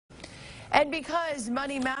And because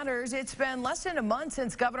money matters, it's been less than a month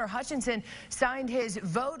since Governor Hutchinson signed his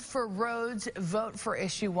Vote for Roads, Vote for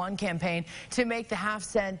Issue 1 campaign to make the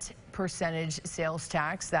half-cent percentage sales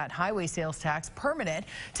tax, that highway sales tax, permanent.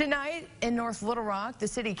 Tonight in North Little Rock, the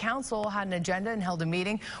city council had an agenda and held a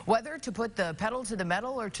meeting whether to put the pedal to the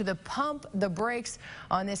metal or to the pump the brakes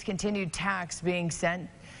on this continued tax being sent.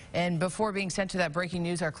 And before being sent to that breaking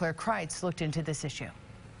news, our Claire Kreitz looked into this issue.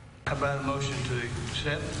 How about a motion to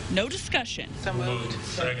accept? No discussion. So moved.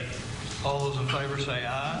 Second. All those in favor say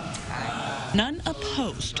aye. Aye. None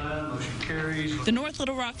opposed. Motion carries. The North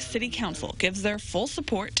Little Rock City Council gives their full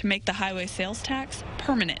support to make the highway sales tax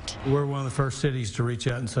permanent. We're one of the first cities to reach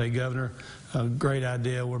out and say, Governor, a great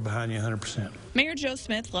idea. We're behind you 100%. Mayor Joe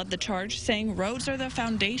Smith led the charge, saying roads are the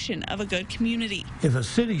foundation of a good community. If a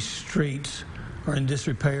city's streets are in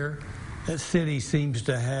disrepair, that city seems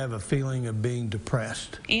to have a feeling of being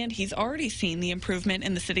depressed. And he's already seen the improvement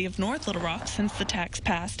in the city of North Little Rock since the tax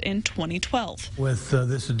passed in 2012. With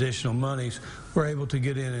this additional monies, we're able to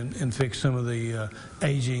get in and fix some of the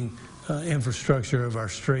aging infrastructure of our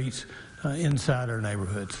streets inside our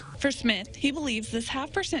neighborhoods. For Smith, he believes this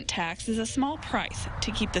 0.5% tax is a small price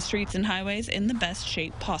to keep the streets and highways in the best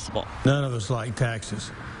shape possible. None of us like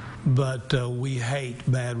taxes, but we hate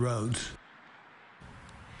bad roads.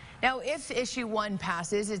 Now, if Issue 1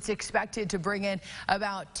 passes, it's expected to bring in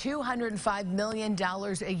about $205 million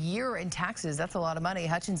a year in taxes. That's a lot of money.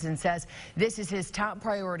 Hutchinson says this is his top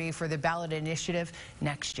priority for the ballot initiative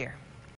next year.